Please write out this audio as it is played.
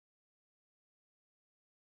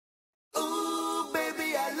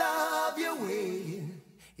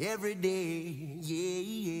every day, yeah,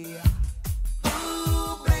 yeah.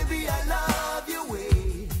 Ooh, baby, I love your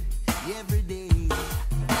way every day.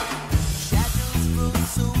 Shadows grow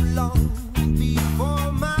so long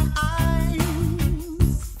before my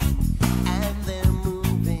eyes, and they're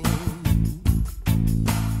moving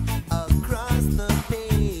across the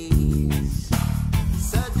page.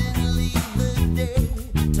 Suddenly the day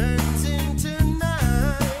turns into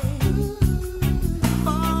night,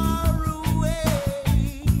 far away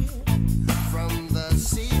from the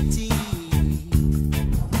city.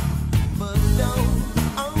 But don't,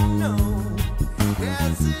 oh no,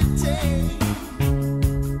 hesitate,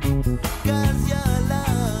 'cause your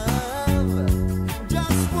love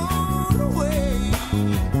just won't wait.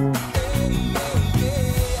 Hey, yeah,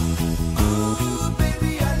 yeah. Ooh,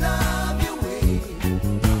 baby, I love your way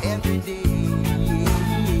every day.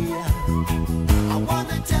 Yeah. I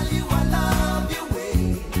wanna tell you I love your way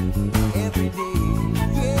every day.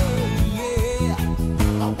 Yeah, yeah.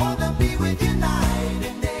 I wanna be with you night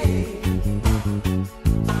and day.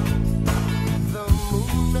 The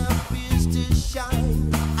moon appears to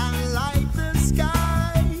shine and light the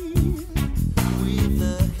sky with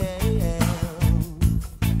the help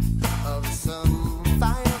of some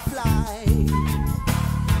firefly.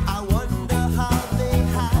 I wonder how they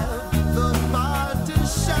have the power to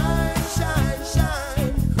shine, shine,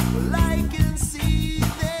 shine. Well, I can see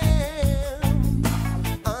them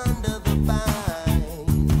under the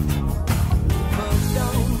vine. But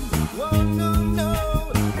don't, whoa, no, no,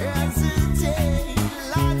 hesitate,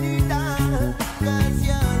 la-di-da, 'cause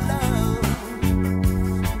your love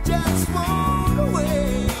just won't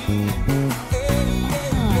wait. Hey,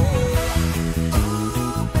 yeah, yeah.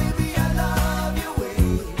 Ooh, baby, I love your way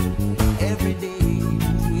every day.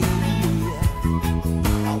 Yeah.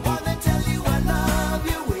 I wanna tell you I love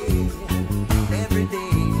your way every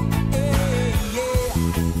day. Hey, yeah.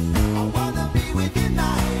 I wanna be with you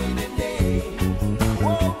night and day.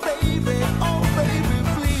 Oh baby,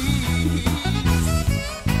 please.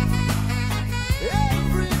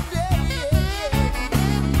 Every day.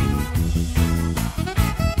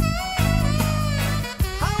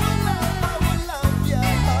 I will love you.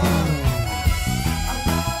 I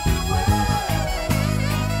love you well.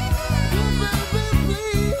 Baby,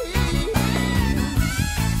 please.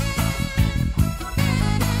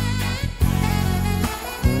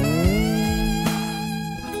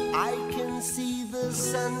 I can see the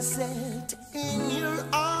sunset in your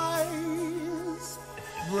eyes,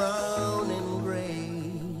 brown and gray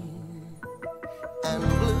and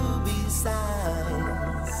blue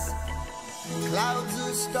besides. Clouds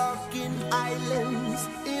are stalking islands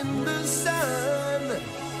in the sun.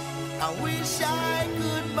 I wish I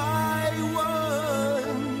could buy one.